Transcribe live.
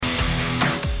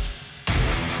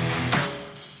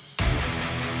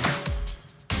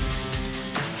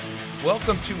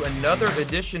Welcome to another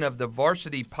edition of the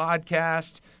Varsity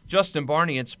Podcast. Justin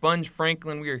Barney and Sponge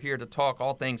Franklin, we are here to talk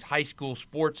all things high school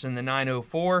sports in the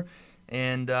 904.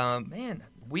 And,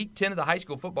 week 10 of the high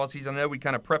school football season, I know we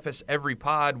kind of preface every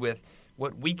pod with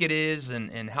what week it is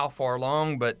and how far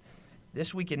along, but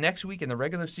this week and next week and the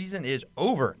regular season is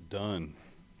over. Done.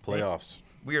 Playoffs.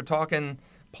 We are talking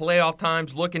playoff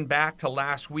times, looking back to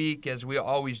last week, as we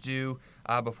always do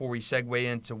before we segue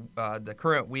into the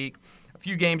current week. A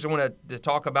few games I want to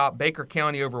talk about. Baker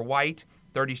County over White,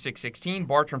 36-16.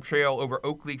 Bartram Trail over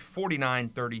Oakleaf,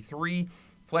 49-33.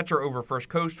 Fletcher over First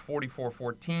Coast,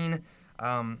 44-14.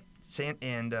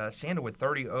 Sandalwood,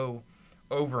 30-0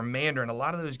 over Mandarin. A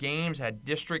lot of those games had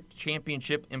district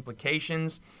championship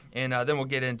implications, and then we'll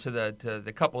get into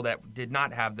the couple that did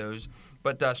not have those.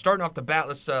 But starting off the bat,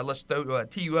 let's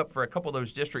tee you up for a couple of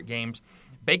those district games.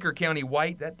 Baker County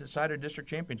White, that decided district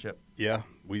championship. Yeah,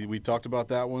 we talked about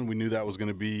that one. We knew that was going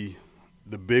to be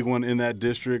the big one in that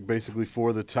district, basically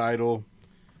for the title.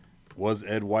 Was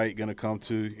Ed White going to come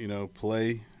to,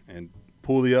 play and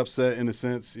pull the upset in a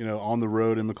sense, on the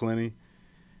road in McClenny?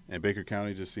 And Baker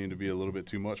County just seemed to be a little bit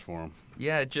too much for him.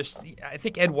 Yeah, I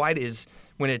think Ed White is,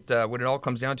 when it all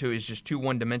comes down to it, is just too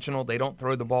one-dimensional. They don't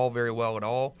throw the ball very well at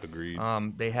all. Agreed.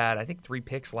 They had, I think, 3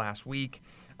 picks last week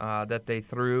that they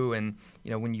threw. And,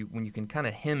 when you can kind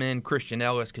of hem in Christian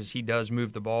Ellis because he does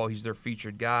move the ball, he's their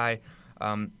featured guy.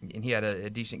 And he had a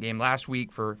decent game last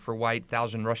week for White,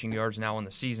 1,000 rushing yards now in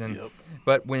the season. Yep.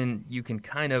 But when you can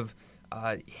kind of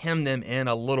hem them in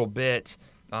a little bit,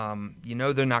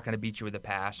 they're not going to beat you with a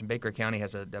pass. And Baker County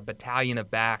has a battalion of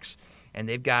backs, and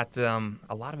they've got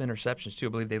a lot of interceptions, too. I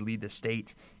believe they lead the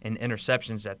state in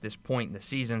interceptions at this point in the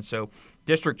season. So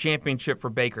district championship for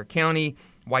Baker County.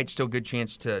 White still good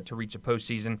chance to reach the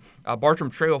postseason. Bartram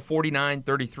Trail,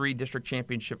 49-33, district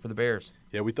championship for the Bears.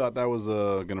 Yeah, we thought that was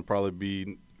going to probably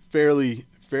be fairly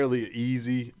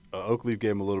easy. Oakleaf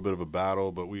gave them a little bit of a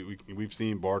battle, but we've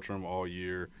seen Bartram all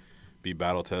year be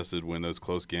battle-tested, win those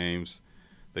close games.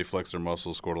 They flexed their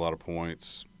muscles, scored a lot of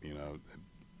points.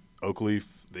 Oakleaf,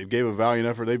 they gave a valiant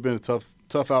effort. They've been a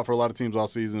tough out for a lot of teams all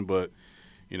season, but,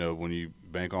 when you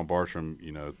bank on Bartram,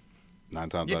 9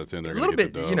 times out of 10 they're going to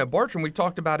get the dub. Bartram, we've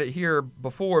talked about it here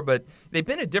before, but they've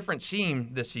been a different team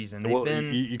this season.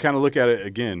 You kind of look at it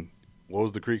again. What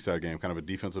was the Creekside game? Kind of a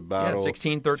defensive battle. Yeah,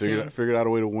 16-13. Figured out a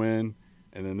way to win.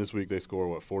 And then this week they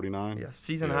score, 49? Yeah,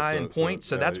 season high in points.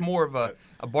 So that's more of a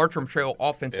Bartram Trail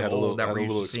offensive goal that we're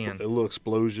used to seeing. A little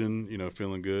explosion,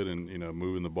 feeling good and,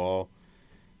 moving the ball.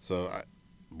 So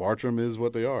Bartram is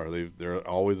what they are. They're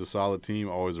always a solid team,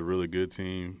 always a really good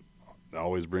team. They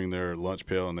always bring their lunch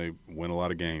pail, and they win a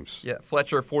lot of games. Yeah,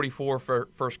 Fletcher 44 for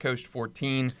First Coast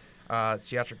 14.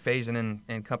 Seatric Faison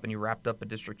and company wrapped up a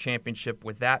district championship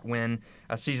with that win.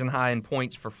 A season high in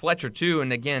points for Fletcher, too.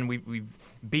 And, again, we've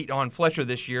beat on Fletcher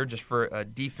this year just for a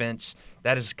defense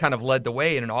that has kind of led the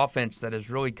way in an offense that has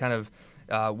really kind of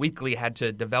weekly had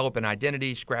to develop an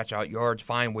identity, scratch out yards,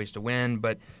 find ways to win.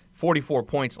 But 44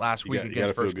 points last week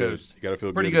against First Coast. You got to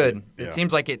feel pretty good. It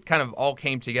seems like it kind of all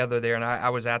came together there, and I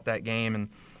was at that game, and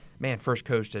man, First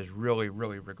Coast has really,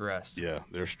 really regressed. Yeah,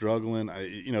 they're struggling.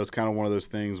 It's kind of one of those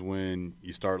things when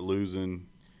you start losing,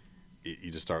 you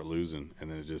just start losing,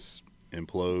 and then it just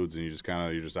implodes, and you're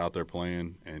just out there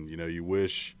playing, and you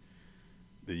wish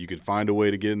that you could find a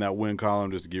way to get in that win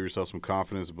column just to give yourself some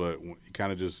confidence, but you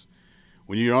kind of just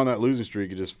when you're on that losing streak,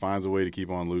 it just finds a way to keep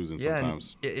on losing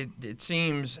sometimes. It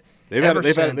seems they've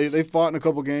fought in a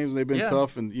couple games, and they've been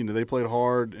tough, and they played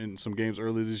hard in some games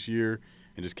early this year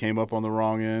and just came up on the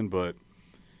wrong end, but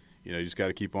you just got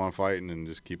to keep on fighting and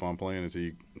just keep on playing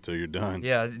until you're done.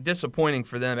 Yeah, disappointing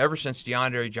for them. Ever since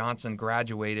DeAndre Johnson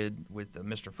graduated with the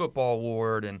Mr. Football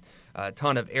Award and a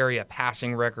ton of area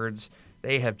passing records,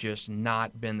 they have just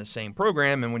not been the same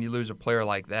program. And when you lose a player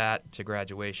like that to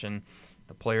graduation,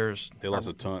 the players lost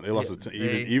a ton.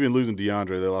 Even losing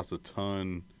DeAndre, they lost a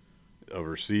ton of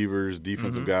receivers,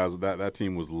 defensive guys. That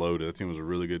team was loaded. That team was a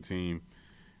really good team.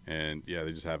 And,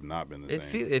 they just have not been the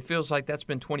same. It feels like that's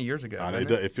been 20 years ago.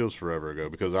 It feels forever ago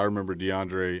because I remember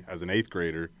DeAndre as an 8th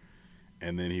grader,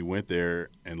 and then he went there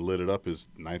and lit it up his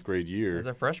 9th grade year. As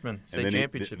a freshman, state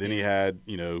championship. Then he had,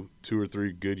 2 or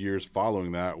 3 good years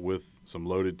following that with some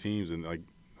loaded teams. And, like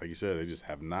you said, they just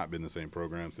have not been the same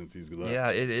program since he's left. Yeah,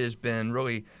 it has been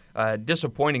really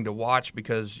disappointing to watch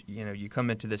because, you come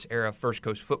into this era of First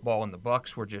Coast football and the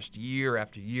Bucks were just year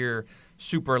after year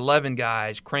Super 11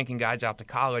 guys, cranking guys out to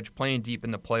college, playing deep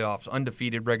in the playoffs,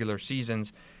 undefeated regular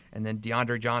seasons. And then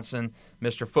DeAndre Johnson,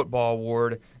 Mr. Football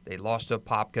Award. They lost to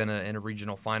Popka in a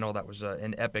regional final. That was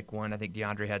an epic one. I think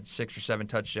DeAndre had 6 or 7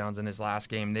 touchdowns in his last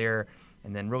game there.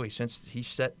 And then really since he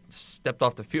stepped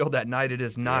off the field that night, it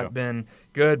has not been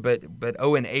good. But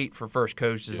 0-8 for First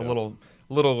Coast is a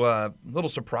little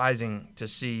surprising to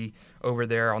see over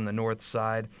there on the north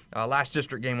side. Last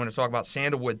district game, I want to talk about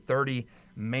Sandalwood 30,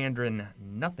 Mandarin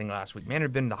nothing last week.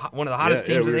 Mandarin had been one of the hottest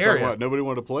teams in the area. Nobody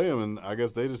wanted to play them, and I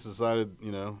guess they just decided,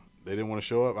 they didn't want to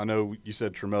show up. I know you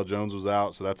said Tremel Jones was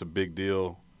out, so that's a big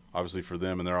deal, obviously, for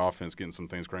them and their offense getting some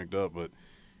things cranked up. But,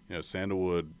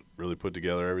 Sandalwood really put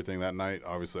together everything that night.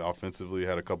 Obviously, offensively,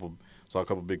 saw a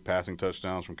couple big passing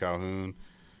touchdowns from Calhoun.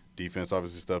 Defense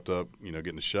obviously stepped up,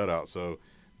 getting a shutout. So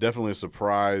definitely a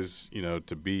surprise,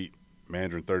 to beat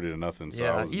Mandarin 30-0. So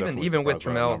yeah, even with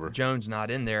Tremel Jones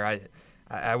not in there,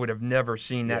 I would have never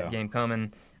seen that game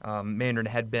coming. Mandarin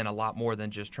had been a lot more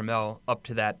than just Tremel up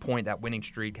to that point. That winning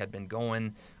streak had been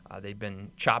going. They've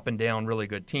been chopping down really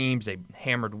good teams. They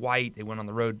hammered White. They went on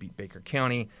the road, beat Baker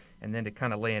County, and then to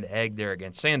kind of lay an egg there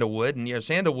against Sandalwood. And,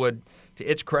 Sandalwood, to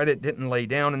its credit, didn't lay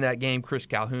down in that game. Chris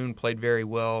Calhoun played very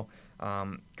well.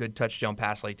 Good touchdown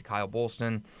pass late to Kyle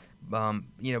Bolston. When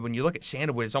you look at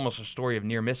Sandalwood, it's almost a story of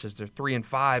near misses. They're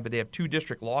 3-5, but they have 2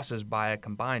 district losses by a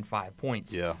combined 5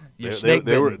 points. Yeah,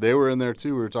 they were in there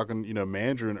too. We were talking,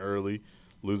 Mandarin early,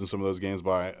 losing some of those games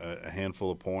by a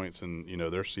handful of points, and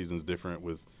their season's different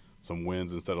with some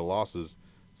wins instead of losses.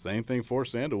 Same thing for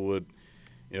Sandalwood.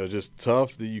 Just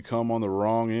tough that you come on the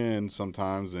wrong end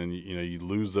sometimes, and you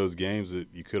lose those games that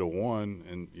you could have won,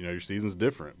 and your season's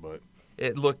different. But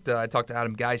it looked. I talked to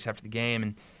Adam Geis after the game,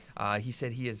 and he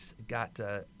said he has got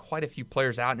quite a few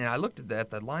players out. And I looked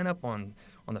at the lineup on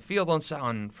the field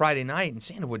on Friday night, and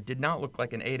Sandalwood did not look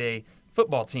like an 8A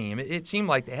football team. It seemed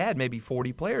like they had maybe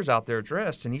 40 players out there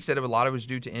dressed, and he said a lot of it was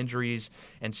due to injuries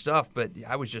and stuff, but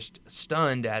I was just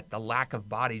stunned at the lack of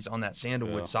bodies on that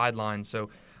Sandalwood sideline. So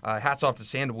hats off to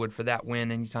Sandalwood for that win.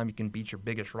 Anytime you can beat your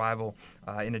biggest rival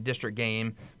in a district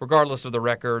game, regardless of the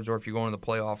records or if you're going to the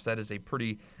playoffs, that is a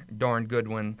pretty darn good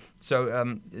one.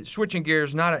 So switching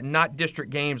gears, not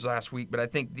district games last week, but I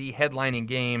think the headlining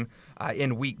game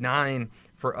in Week 9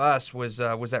 for us was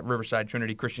that Riverside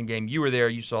Trinity Christian game. You were there.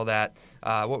 You saw that.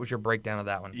 What was your breakdown of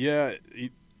that one? Yeah,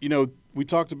 we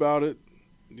talked about it.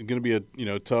 It's going to be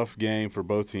a tough game for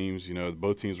both teams.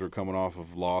 Both teams were coming off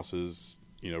of losses.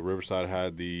 Riverside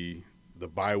had the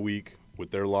bye week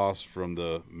with their loss from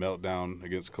the meltdown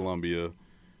against Columbia.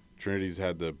 Trinity's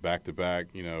had the back-to-back,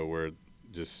 where it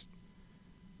just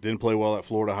didn't play well at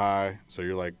Florida High. So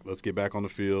you're like, let's get back on the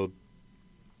field.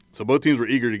 So both teams were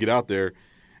eager to get out there.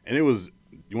 And it was –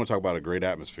 you want to talk about a great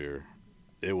atmosphere.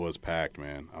 It was packed,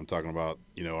 man. I'm talking about,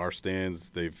 our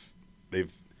stands, they've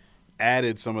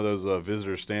added some of those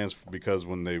visitor stands because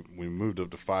when we moved up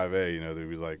to 5A, they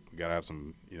were like, got to have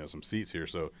some, some seats here.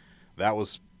 So that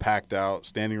was packed out,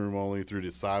 standing room only through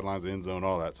the sidelines, end zone,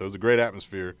 all that. So it was a great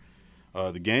atmosphere.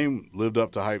 The game lived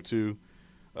up to hype too.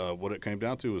 What it came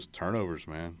down to was turnovers,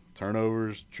 man.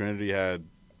 Turnovers. Trinity had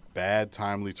bad,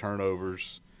 timely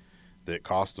turnovers that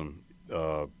cost them.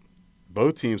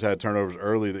 Both teams had turnovers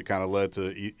early that kind of led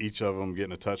to each of them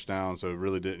getting a touchdown. So it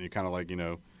really didn't. You kind of like,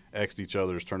 X'd each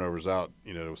other's turnovers out.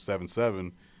 It was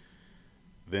 7-7.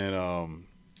 Then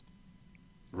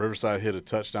Riverside hit a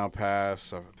touchdown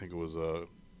pass. I think it was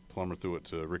Plummer threw it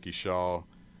to Ricky Shaw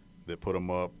that put them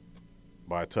up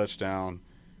by a touchdown.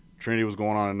 Trinity was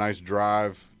going on a nice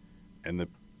drive, and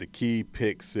the key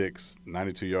pick six,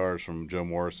 92 yards from Joe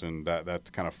Morrison,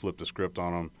 that kind of flipped the script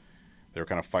on them. They were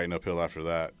kind of fighting uphill after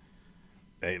that.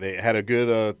 They had a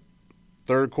good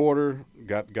third quarter,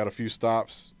 got a few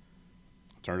stops,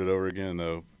 turned it over again,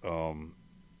 though.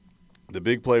 The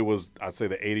big play was, I'd say,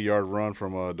 the 80-yard run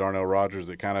from Darnell Rogers.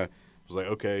 It kind of was like,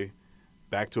 okay,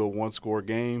 back to a one-score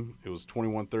game. It was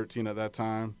 21-13 at that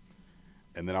time.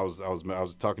 And then I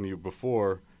was talking to you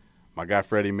before. My guy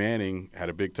Freddie Manning had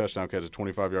a big touchdown catch, a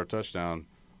 25-yard touchdown.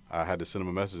 I had to send him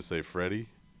a message to say, Freddie,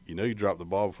 you dropped the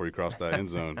ball before you crossed that end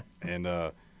zone. And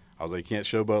I was like, you can't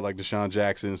showboat like Deshaun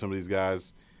Jackson and some of these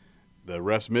guys. The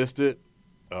refs missed it,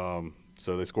 so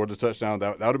they scored the touchdown.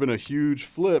 That would have been a huge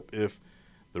flip if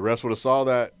the refs would have saw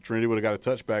that. Trinity would have got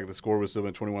a touchback. The score would have still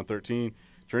been 21-13.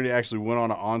 Trinity actually went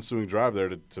on an ensuing drive there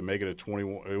to make it a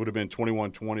 21. It would have been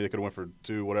 21-20. They could have went for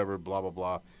 2, whatever, blah, blah,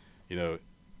 blah.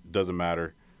 Doesn't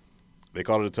matter. They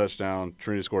called it a touchdown.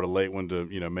 Trinity scored a late one to,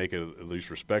 make it at least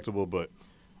respectable. But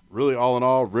really, all in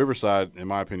all, Riverside, in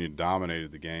my opinion,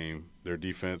 dominated the game. Their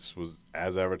defense was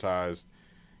as advertised.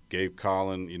 Gave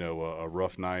Collin, a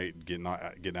rough night, getting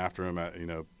after him at,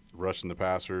 rushing the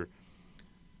passer.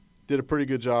 did a pretty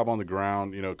good job on the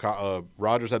ground.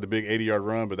 Rogers had the big 80-yard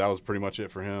run, but that was pretty much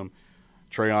it for him.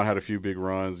 Trayon had a few big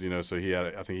runs, so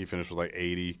I think he finished with like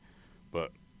 80.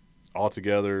 But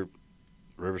altogether,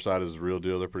 Riverside is the real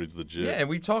deal. They're pretty legit. Yeah, and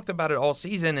we talked about it all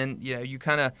season, and it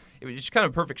was just kind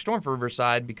of a perfect storm for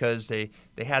Riverside because they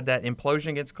had that implosion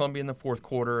against Columbia in the fourth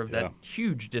quarter of that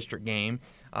huge district game.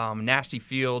 Nasty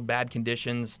field, bad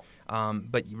conditions,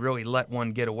 but you really let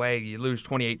one get away. You lose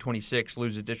 28-26,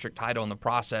 lose a district title in the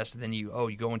process, and then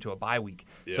you go into a bye week.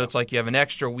 Yeah. So it's like you have an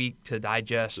extra week to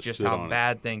digest just how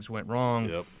bad things went wrong.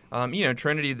 Yep.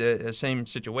 Trinity, the same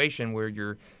situation where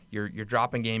you're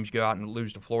dropping games, you go out and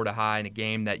lose to Florida High in a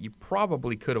game that you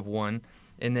probably could have won.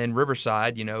 And then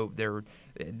Riverside,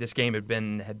 this game had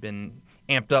been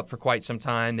amped up for quite some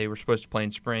time. They were supposed to play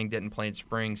in spring, didn't play in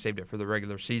spring, saved it for the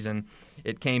regular season.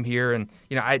 It came here, and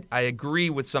I agree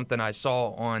with something I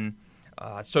saw on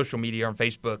social media on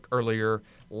Facebook earlier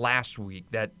last week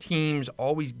that teams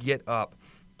always get up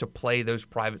to play those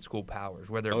private school powers,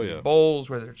 whether it be Bowles,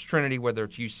 whether it's Trinity, whether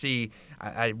it's UC.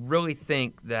 I really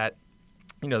think that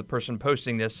the person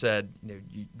posting this said,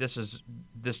 this is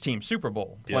this team's Super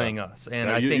Bowl playing us, and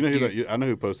now, I know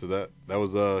who posted that. That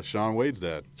was Sean Wade's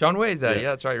dad. Sean Wade's dad, yeah,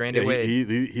 that's right, Randy Wade.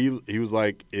 He was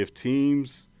like, if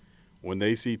teams, when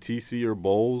they see TC or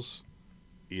Bowles,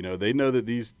 they know that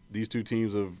these two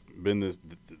teams have been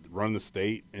run the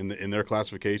state in their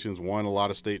classifications, won a lot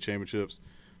of state championships.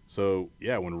 So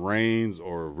when Raines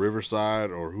or Riverside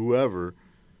or whoever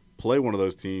play one of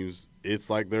those teams, it's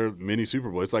like their mini Super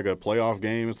Bowl. It's like a playoff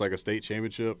game. It's like a state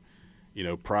championship.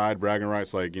 Pride, bragging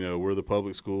rights, like, we're the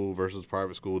public school versus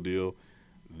private school deal.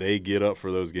 They get up for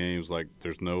those games like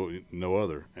there's no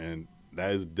other. And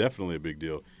that is definitely a big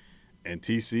deal. And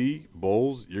TC,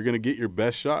 Bowles, you're going to get your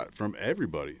best shot from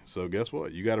everybody. So guess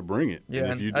what? You got to bring it. Yeah,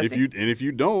 and if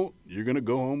you don't, you're going to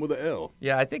go home with an L.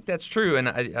 Yeah, I think that's true. And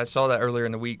I saw that earlier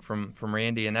in the week from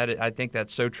Randy, and I think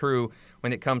that's so true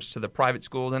when it comes to the private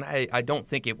schools. And I don't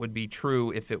think it would be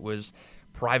true if it was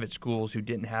private schools who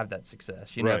didn't have that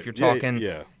success. Right. If you're talking,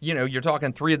 you're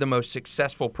talking three of the most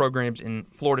successful programs in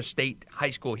Florida State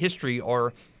high school history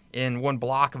are in one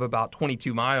block of about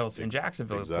 22 miles in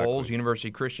Jacksonville. Exactly. Bowles,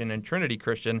 University Christian, and Trinity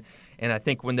Christian. And I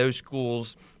think when those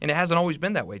schools, and it hasn't always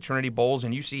been that way, Trinity, Bowles,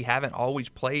 and UC haven't always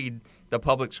played the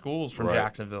public schools from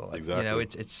Jacksonville. Exactly.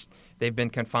 It's they've been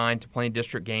confined to playing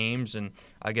district games and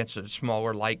against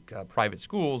smaller private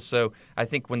schools. So I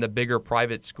think when the bigger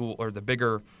private school or the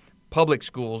bigger public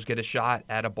schools get a shot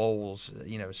at a Bowles,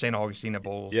 St. Augustine at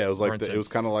Bowles. Yeah, it was like it was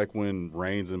kind of like when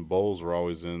Raines and Bowles were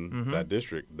always in that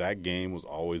district. That game was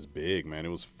always big, man. It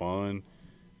was fun,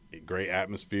 great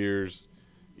atmospheres.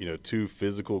 Two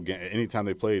physical games. Anytime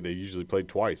they played, they usually played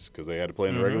twice because they had to play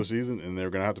in the regular season, and they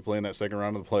were going to have to play in that second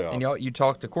round of the playoffs. And you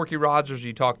talked to Corky Rogers,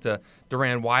 you talked to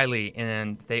Duran Wiley,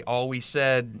 and they always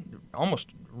said, almost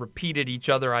repeated each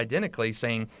other identically,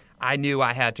 saying, I knew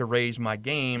I had to raise my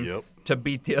game to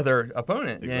beat the other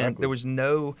opponent. Exactly. And there was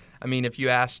if you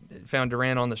found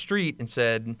Duran on the street and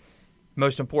said,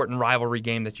 most important rivalry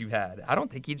game that you had, I don't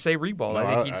think he'd say Reball.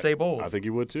 I think he'd say Bowles. I think he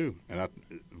would too, and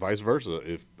vice versa.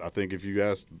 If you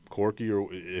asked Corky or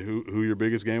who your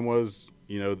biggest game was,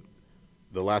 the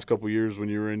last couple of years when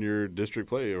you were in your district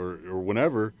play or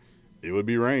whenever, it would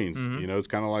be Raines. It's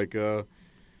kind of like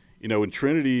in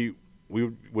Trinity we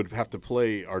would have to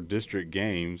play our district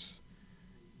games,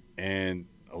 and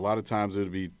a lot of times it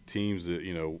would be teams that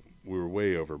we were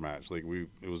way overmatched.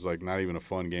 It was like not even a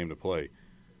fun game to play.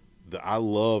 I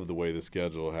love the way the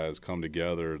schedule has come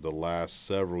together the last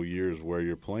several years where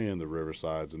you're playing the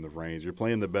Riversides and the Raines. You're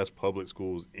playing the best public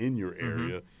schools in your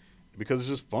area because it's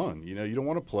just fun. You don't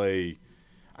want to play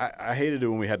 – I hated it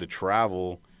when we had to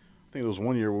travel. I think there was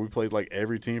one year where we played like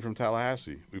every team from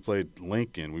Tallahassee. We played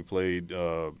Lincoln. We played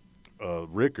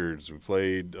Rickards. We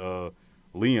played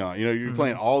Leon. You're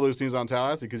playing all those teams on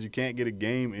Tallahassee because you can't get a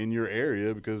game in your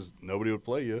area because nobody would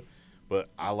play you. But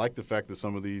I like the fact that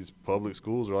some of these public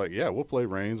schools are like, we'll play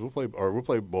Raines, we'll play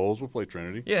Bowles, we'll play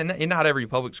Trinity. Yeah, and not every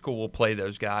public school will play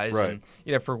those guys. Right.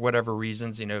 And, for whatever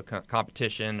reasons,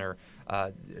 competition or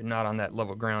not on that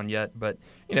level ground yet. But,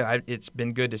 it's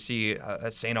been good to see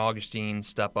a St. Augustine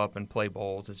step up and play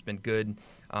Bowles. It's been good.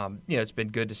 It's been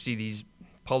good to see these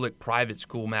public-private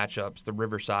school matchups, the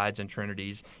Riversides and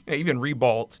Trinities. Even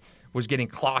Rebalt was getting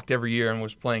clocked every year and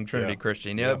was playing Trinity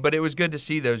Christian. But it was good to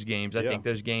see those games. I think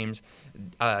those games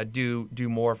do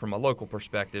more from a local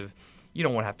perspective. you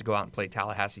don't want to have to go out and play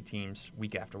Tallahassee teams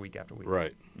week after week after week.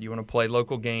 Right. You want to play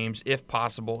local games, if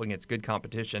possible, against good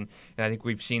competition. And I think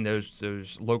we've seen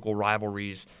those local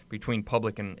rivalries between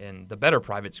public and the better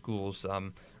private schools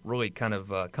really kind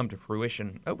of come to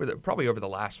fruition probably over the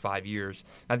last 5 years.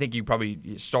 I think you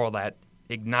probably saw that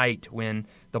ignite when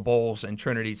the Bowls and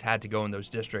Trinities had to go in those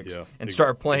districts and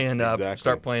start playing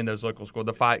those local schools,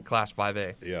 the Class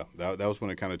 5A. Yeah, that was when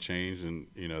it kind of changed, and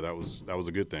that was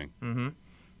a good thing. Mm-hmm.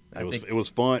 It was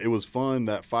fun. It was fun.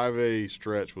 That 5A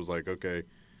stretch was like, okay,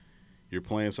 you're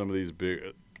playing some of these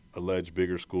alleged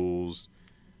bigger schools.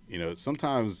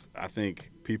 Sometimes I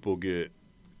think people get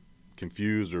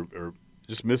confused or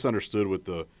just misunderstood with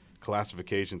the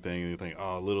classification thing, and you think,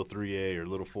 oh, little 3A or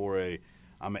little 4A.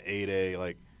 I'm an 8A.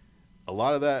 Like, a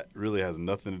lot of that really has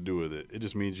nothing to do with it. It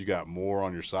just means you got more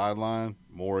on your sideline,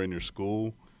 more in your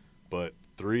school. But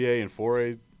 3A and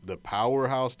 4A, the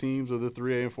powerhouse teams of the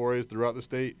 3A and 4As throughout the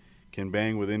state can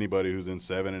bang with anybody who's in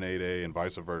 7 and 8A and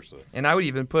vice versa. And I would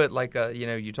even put, like,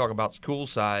 you talk about school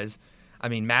size. I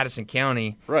mean, Madison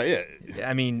County. Right, yeah.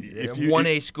 I mean,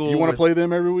 1A school. You want to play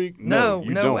them every week? No,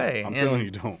 you no don't. way. I'm telling you,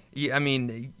 don't. I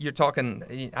mean, you're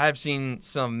talking – I've seen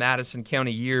some Madison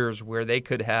County years where they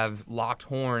could have locked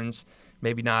horns,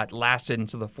 maybe not lasted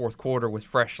until the fourth quarter with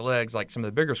fresh legs like some of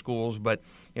the bigger schools, but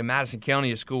Madison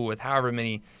County, a school with however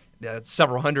many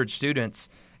several hundred students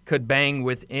 – could bang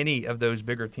with any of those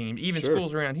bigger teams. Even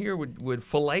schools around here would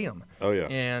fillet them. Oh, yeah.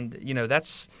 And,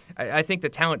 that's – I think the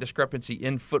talent discrepancy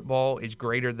in football is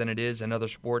greater than it is in other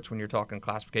sports when you're talking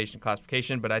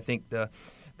classification. But I think the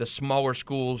smaller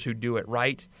schools who do it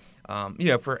right,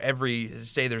 for every –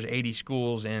 say there's 80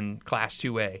 schools in Class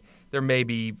 2A, there may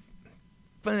be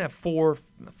 4,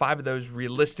 5 of those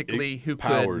realistically who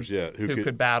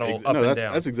could battle up and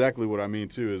down. That's exactly what I mean,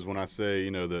 too, is when I say,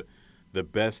 the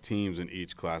best teams in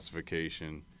each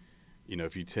classification,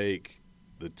 if you take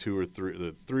the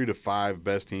 3 to 5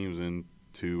 best teams in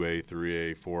 2A,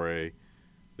 3A, 4A,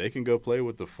 they can go play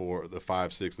with the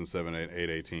 5, 6, and 7,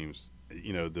 8A teams,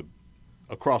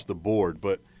 across the board.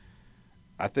 But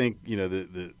I think,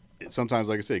 sometimes,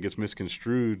 like I say, it gets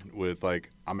misconstrued with, like,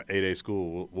 I'm an 8A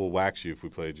school, we'll wax you if we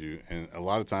played you. And a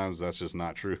lot of times that's just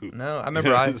not true. No, I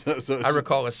remember I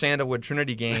recall a Sandalwood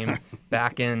Trinity game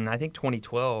back in, I think,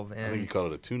 2012. And I think you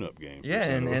called it a tune-up game. Yeah,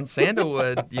 and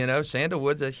Sandalwood,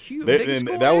 Sandalwood's a huge big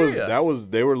school area.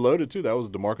 They were loaded, too. That was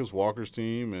DeMarcus Walker's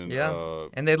team. And,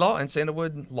 and they lost, and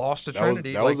Sandalwood lost to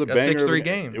Trinity, that was a banger 6-3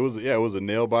 game. It was a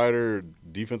nail-biter,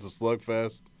 defensive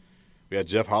slugfest. We had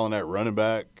Jeff Holland at running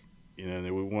back. And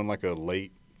we won like a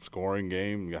late scoring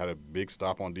game. We had a big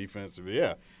stop on defense. But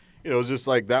yeah, it was just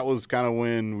like that was kind of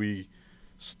when we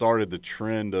started the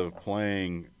trend of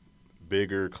playing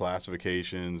bigger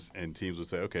classifications, and teams would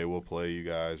say, okay, we'll play you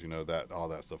guys, all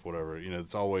that stuff, whatever.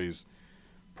 It's always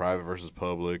private versus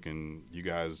public, and you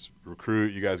guys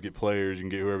recruit, you guys get players, you can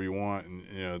get whoever you want.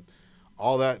 And,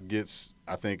 all that gets,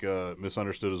 I think,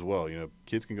 misunderstood as well.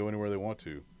 Kids can go anywhere they want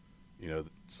to.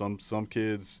 Some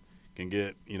kids – can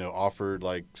get, offered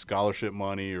like scholarship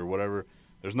money or whatever.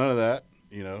 There's none of that,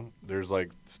 There's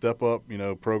like step up,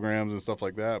 programs and stuff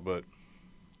like that. But,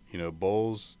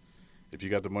 Bowls, if you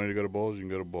got the money to go to Bowls, you can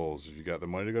go to Bowls. If you got the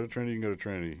money to go to Trinity, you can go to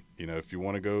Trinity. If you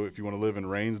want to live in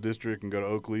Rains District and go to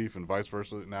Oak Leaf and vice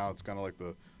versa, now it's kind of like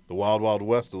the wild, wild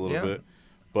west a little bit.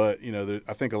 But,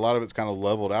 I think a lot of it's kind of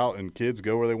leveled out, and kids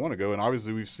go where they want to go. And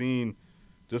obviously we've seen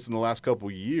just in the last couple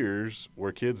of years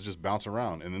where kids just bounce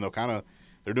around, and then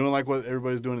they're doing like what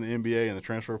everybody's doing in the NBA and the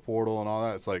transfer portal and all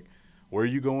that. It's like, where are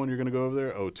you going? You're going to go over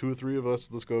there? Oh, 2 or 3 of us,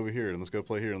 let's go over here and let's go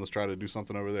play here and let's try to do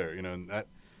something over there. And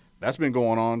that's been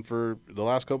going on for the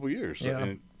last couple of years. Yeah.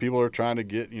 And people are trying to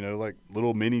get, like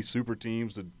little mini super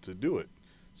teams to do it.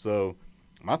 So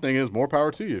my thing is more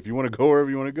power to you. If you want to go wherever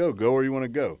you want to go where you want to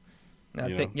go.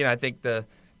 I think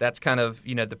that's kind of,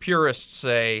 the purists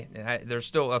say there's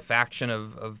still a faction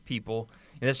of people.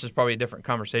 And this is probably a different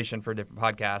conversation for a different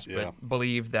podcast, but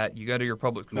believe that you go to your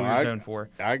public school you're zoned for.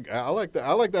 I like that.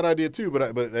 I like that idea too,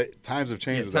 but times have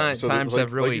changed. Times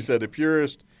have really, like you said, the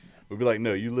purist would be like,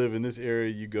 no, you live in this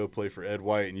area, you go play for Ed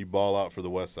White, and you ball out for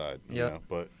the West Side.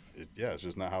 But it's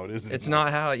just not how it is anymore. It's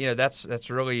not how that's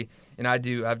really. And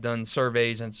I've done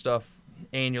surveys and stuff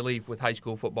annually with high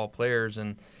school football players,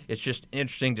 and it's just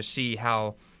interesting to see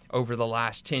how, over the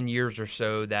last 10 years or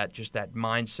so, that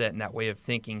mindset and that way of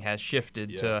thinking has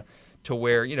shifted to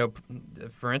where,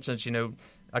 for instance,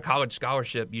 a college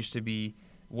scholarship used to be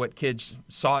what kids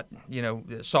sought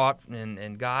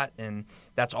and got, and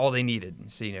that's all they needed.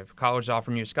 See, if college is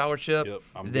offering you a scholarship,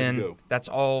 then that's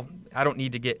all. I don't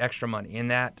need to get extra money.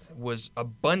 And that was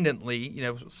abundantly,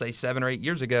 say 7 or 8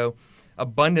 years ago,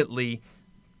 abundantly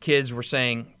kids were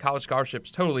saying college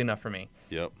scholarship's totally enough for me.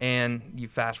 Yep. And you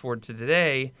fast forward to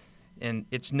today, and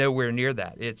it's nowhere near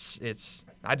that. It's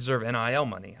I deserve NIL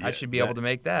money. I should be able to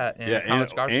make that, and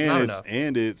college scholarship's not enough.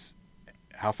 And it's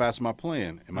how fast am I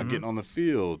playing? Am I getting on the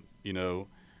field?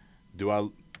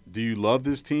 Do you love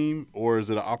this team, or is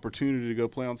it an opportunity to go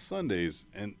play on Sundays?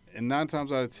 And 9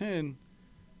 times out of 10,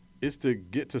 it's to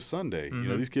get to Sunday.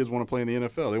 These kids want to play in the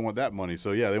NFL. They want that money.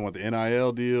 So, yeah, they want the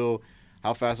NIL deal.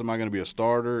 How fast am I going to be a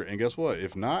starter? And guess what?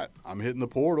 If not, I'm hitting the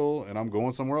portal, and I'm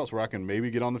going somewhere else where I can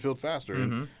maybe get on the field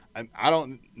faster. And I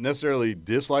don't necessarily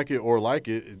dislike it or like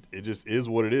it. It just is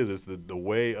what it is. It's the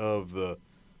way of the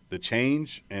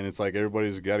change, and it's like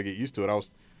everybody's got to get used to it.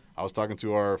 I was talking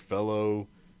to our fellow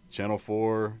Channel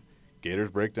 4 Gators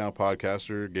Breakdown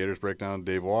podcaster, Gators Breakdown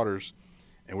Dave Waters,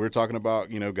 and we were talking about,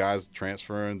 guys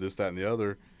transferring this, that, and the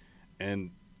other.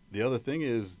 And the other thing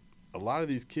is a lot of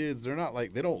these kids, they're not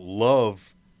like – they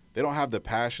don't have the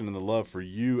passion and the love for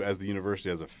you as the university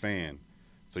as a fan.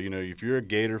 So, if you're a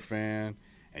Gator fan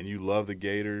and you love the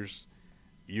Gators,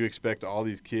 you expect all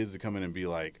these kids to come in and be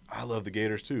like, I love the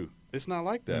Gators too. It's not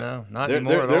like that. No, not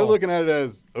anymore at all. They're looking at it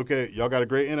as, okay, y'all got a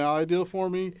great NIL deal for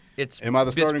me. Am I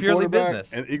the starting purely quarterback?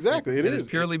 Business. And exactly, it is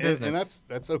purely business, and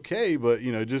that's okay. But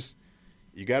just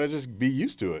you got to just be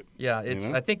used to it. Yeah,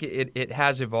 I think it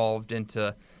has evolved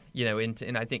into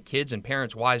and I think kids and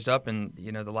parents wised up in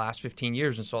the last 15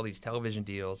 years and saw these television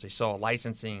deals. They saw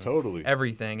licensing,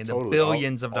 everything, and the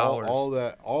billions of dollars. All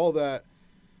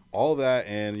that,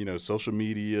 and social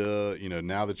media.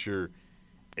 Now that you're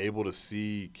able to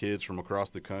see kids from across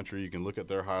the country, you can look at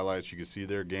their highlights, you can see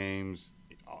their games.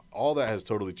 All that has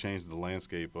totally changed the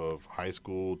landscape of high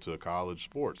school to college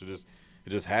sports. It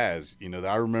just has.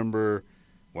 I remember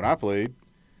when I played,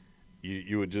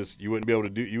 you wouldn't be able to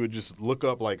do. You would just look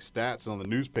up like stats on the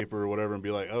newspaper or whatever and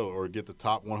be like, oh, or get the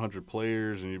top 100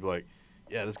 players, and you'd be like,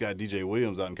 yeah, this guy DJ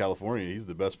Williams out in California, he's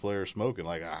the best player smoking.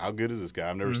 Like, how good is this guy?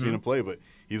 I've never seen him play, but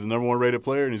he's the number 1 rated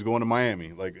player, and he's going to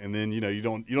Miami. Like, and then you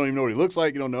don't even know what he looks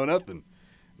like. You don't know nothing.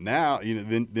 Now,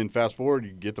 then fast forward,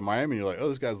 you get to Miami, and you're like, oh,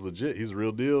 this guy's legit. He's a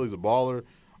real deal. He's a baller.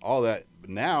 All that. But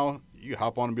now you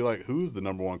hop on and be like, who's the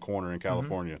number 1 corner in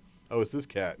California? Oh, it's this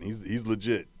cat, and he's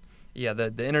legit. Yeah,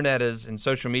 the internet and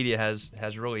social media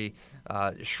has really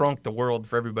shrunk the world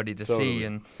for everybody to see,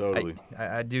 and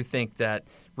I do think that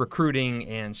recruiting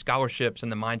and scholarships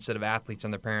and the mindset of athletes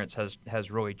and their parents has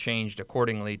really changed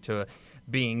accordingly to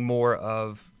being more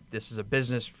of this is a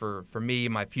business for me,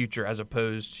 my future, as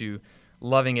opposed to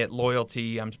loving it,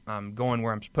 loyalty. I'm going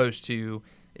where I'm supposed to.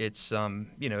 It's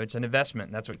it's an investment,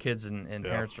 and that's what kids and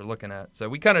parents are looking at. So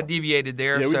we kind of deviated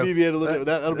there. Yeah, we deviated a little bit.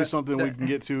 That'll be something we can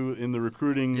get to in the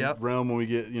recruiting realm when we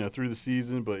get through the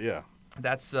season. But yeah,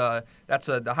 that's the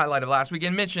highlight of last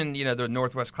weekend. Mentioned the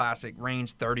Northwest Classic,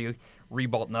 Reigns 30,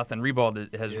 Ribault nothing. Ribault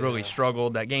has really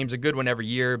struggled. That game's a good one every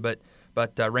year, but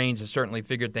Reigns has certainly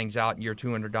figured things out in year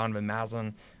 2 under Donovan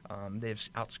Maslin. They've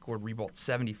outscored Ribault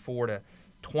 74-20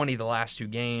 the last 2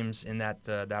 games in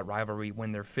that rivalry,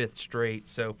 win their 5th straight.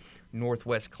 So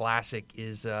Northwest Classic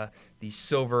is the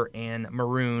silver and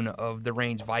maroon of the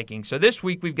Reigns Vikings. So this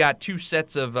week we've got 2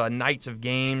 sets of nights of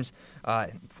games.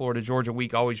 Florida-Georgia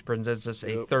week always presents us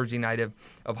a Thursday night of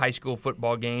high school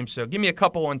football games. So give me a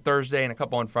couple on Thursday and a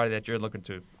couple on Friday that you're looking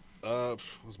to.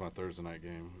 What's my Thursday night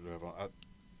game?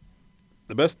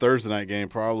 The best Thursday night game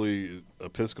probably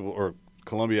Episcopal or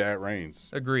Columbia at Reigns.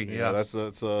 Agree. Yeah, that's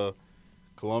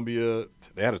Columbia,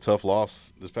 they had a tough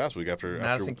loss this past week after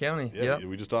Madison County. Yeah,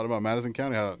 we just talked about Madison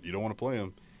County, how you don't want to play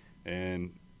them,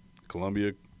 and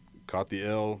Columbia caught the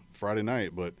L Friday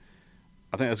night. But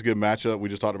I think that's a good matchup. We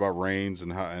just talked about Reigns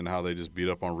and how they just beat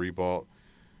up on Ribault.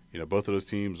 Both of those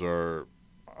teams are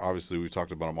obviously we've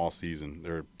talked about them all season.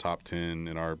 They're top 10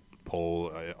 in our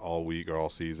poll all week or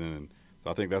all season, and so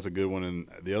I think that's a good one. And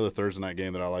the other Thursday night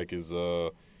game that I like is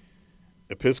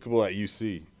Episcopal at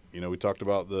UC. We talked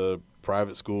about the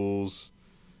private schools.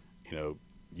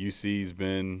 UC's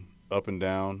been up and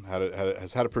down.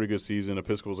 Has had a pretty good season.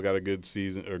 Episcopal's got a good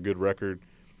season or good record.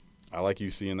 I like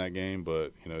UC in that game,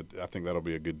 but I think that'll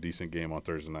be a good, decent game on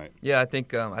Thursday night. Yeah, I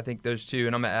think those 2,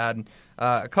 and I'm gonna add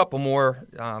a couple more.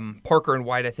 Parker and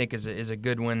White, I think, is a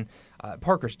good one.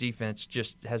 Parker's defense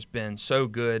just has been so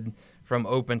good from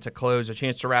open to close. A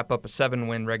chance to wrap up a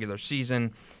 7-win regular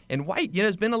season. And White,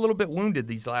 has been a little bit wounded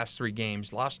these last 3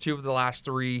 games. Lost 2 of the last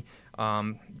 3.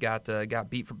 Got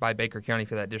beat by Baker County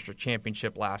for that district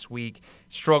championship last week.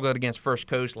 Struggled against First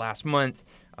Coast last month.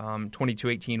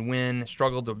 22-18 win.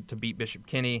 Struggled to beat Bishop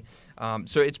Kenny.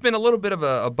 So it's been a little bit of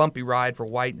a bumpy ride for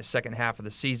White in the second half of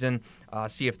the season.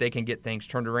 See if they can get things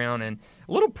turned around. And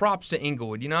a little props to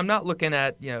Inglewood. I'm not looking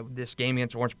at this game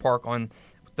against Orange Park on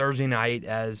Thursday night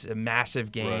as a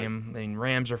massive game. Right. I mean,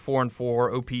 Rams are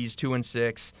 4-4, OP's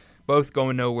 2-6, both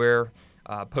going nowhere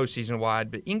postseason wide.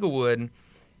 But Inglewood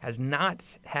has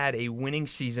not had a winning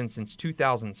season since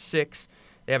 2006.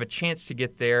 They have a chance to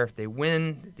get there. If they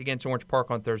win against Orange Park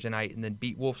on Thursday night and then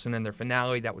beat Wolfson in their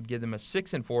finale, that would give them a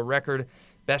 6-4 record,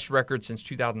 best record since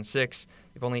 2006.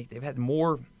 They've had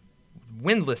more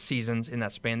winless seasons in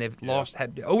that span. They've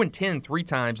had 0-10 three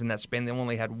times in that span. They've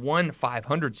only had one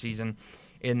 500 season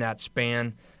in that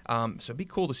span. So it'd be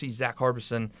cool to see Zach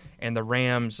Harbison and the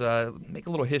Rams make a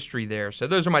little history there. So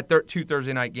those are my two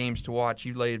Thursday night games to watch.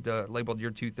 You labeled your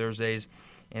 2 Thursdays.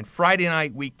 And Friday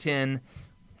night, Week 10,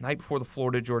 night before the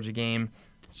Florida-Georgia game.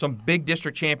 Some big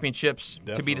district championships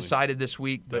to be decided this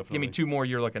week. But give me 2 more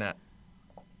you're looking at.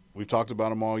 We've talked about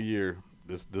them all year.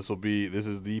 This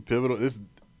is the pivotal.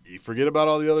 Forget about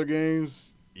all the other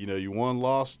games. You won,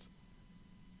 lost.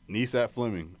 Nice at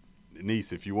Fleming.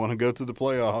 Nice, if you want to go to the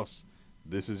playoffs,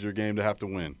 this is your game to have to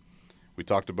win. We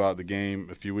talked about the game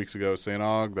a few weeks ago, St.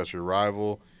 Aug. That's your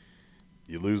rival.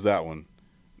 You lose that one.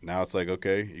 Now it's like,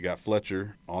 okay, you got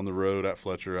Fletcher on the road at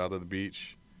Fletcher out of the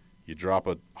beach. You drop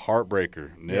a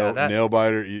heartbreaker, nail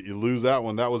biter. You lose that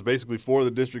one. That was basically for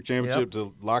the district championship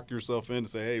to lock yourself in to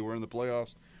say, hey, we're in the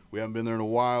playoffs. We haven't been there in a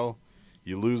while.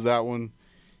 You lose that one.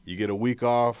 You get a week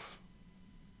off.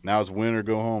 Now it's win or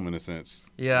go home in a sense.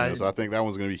 Yeah. So I think that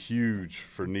one's going to be huge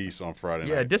for Nice on Friday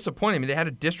night. Yeah, disappointing. I mean, they had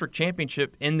a district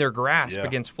championship in their grasp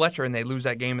against Fletcher, and they lose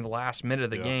that game in the last minute of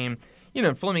the game.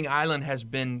 Fleming Island has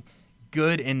been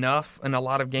good enough in a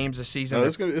lot of games this season. No,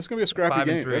 it's going to be a scrappy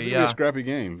game. It's going to be a scrappy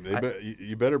game.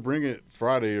 You better bring it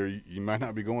Friday, or you might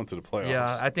not be going to the playoffs.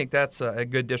 Yeah, I think that's a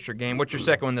good district game. What's your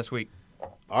second one this week?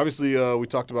 Obviously, we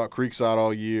talked about Creekside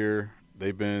all year.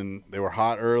 They were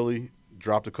hot early,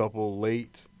 dropped a couple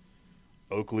late.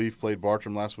 Oakleaf played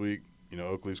Bartram last week.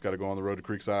 Oakleaf's got to go on the road to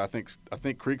Creekside. I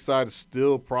think Creekside is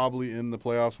still probably in the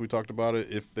playoffs. We talked about it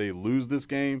if they lose this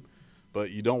game,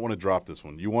 but you don't want to drop this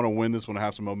one. You want to win this one and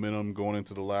have some momentum going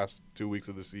into the last 2 weeks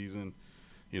of the season.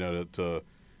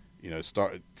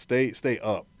 Stay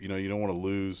up. You don't want to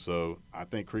lose. So I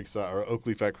think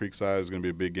Oakleaf at Creekside is going to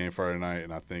be a big game Friday night,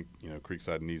 and I think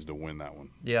Creekside needs to win that one.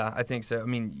 Yeah, I think so. I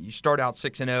mean, you start out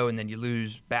 6-0, and then you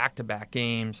lose back-to-back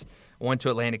games. One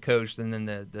to Atlantic Coast, and then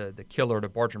the killer to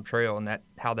Bartram Trail, and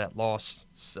how that loss,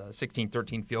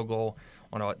 16-13 field goal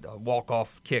on a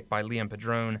walk-off kick by Liam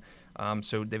Padron.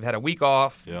 So they've had a week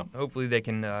off. Yeah. Hopefully they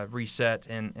can reset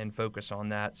and focus on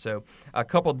that. So a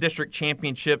couple district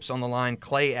championships on the line.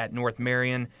 Clay at North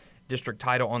Marion, district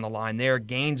title on the line there.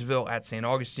 Gainesville at St.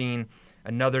 Augustine,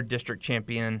 another district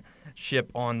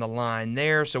championship on the line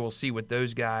there. So we'll see what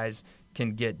those guys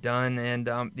can get done. And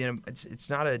it's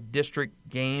not a district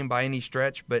game by any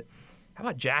stretch, but how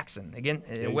about Jackson again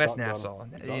in West Nassau?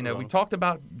 We talked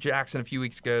about Jackson a few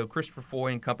weeks ago. Christopher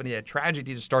Foy and company had a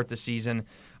tragedy to start the season.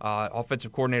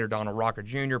 Offensive coordinator Donald Rocker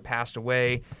Jr. passed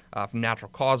away from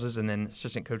natural causes, and then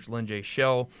assistant coach Lynn J.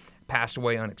 Shell passed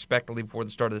away unexpectedly before the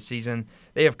start of the season.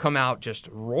 They have come out just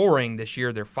roaring this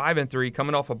year. They're 5-3,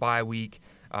 coming off a bye week.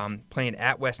 Playing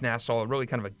at West Nassau, really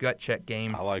kind of a gut check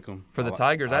game. I like them for the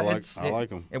Tigers. I like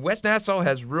them. And West Nassau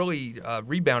has really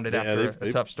rebounded after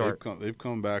a tough start. They've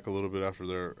come back a little bit after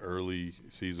their early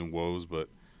season woes, but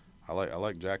I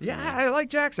like Jackson. Yeah, I like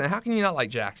Jackson. How can you not like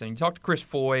Jackson? You talk to Chris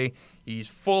Foy; he's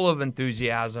full of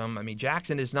enthusiasm. I mean,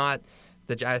 Jackson is not.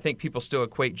 I think people still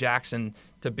equate Jackson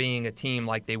to being a team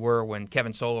like they were when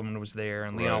Kevin Solomon was there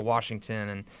and Leon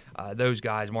Washington and those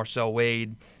guys, Marcel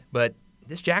Wade, but.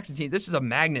 This Jackson team, this is a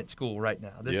magnet school right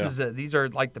now. These are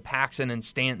like the Paxson and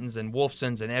Stantons and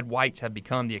Wolfsons and Ed Whites have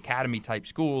become the academy-type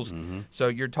schools. Mm-hmm. So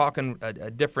you're talking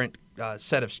a different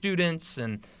set of students.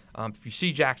 And if you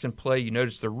see Jackson play, you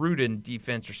notice the root in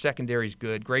defense or secondary is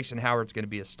good. Grayson Howard's going to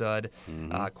be a stud.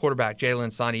 Mm-hmm. Quarterback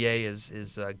Jalen Sanier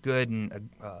is good and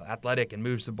athletic and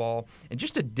moves the ball. And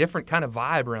just a different kind of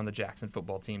vibe around the Jackson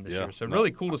football team this year. So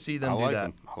really cool to see them do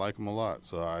that. I like them a lot.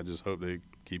 So I just hope they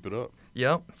keep it up.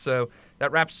 Yeah, so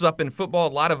that wraps us up in football. A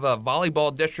lot of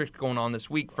volleyball districts going on this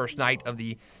week. First night of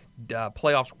the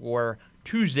playoffs were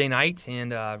Tuesday night,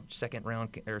 and second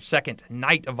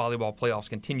night of volleyball playoffs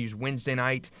continues Wednesday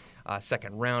night.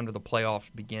 Second round of the playoffs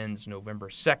begins November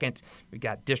 2nd. We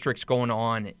got districts going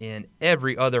on in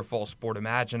every other fall sport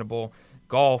imaginable.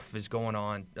 Golf is going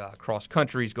on, cross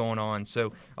country is going on,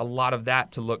 so a lot of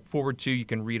that to look forward to. You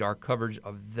can read our coverage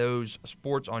of those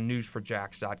sports on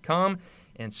newsforjacks.com.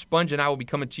 And Sponge and I will be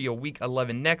coming to you week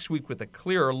 11 next week with a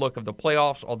clearer look of the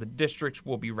playoffs. All the districts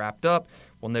will be wrapped up.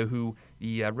 We'll know who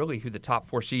the top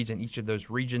 4 seeds in each of those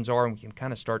regions are, and we can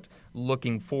kind of start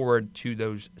looking forward to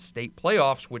those state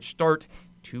playoffs, which start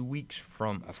 2 weeks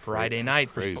from That's Friday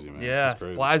night. Crazy, man. Yeah, That's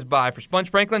crazy. flies by. For Sponge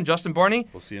Franklin, Justin Barney.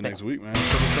 We'll see you next week, man.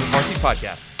 For the Varsity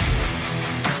Podcast.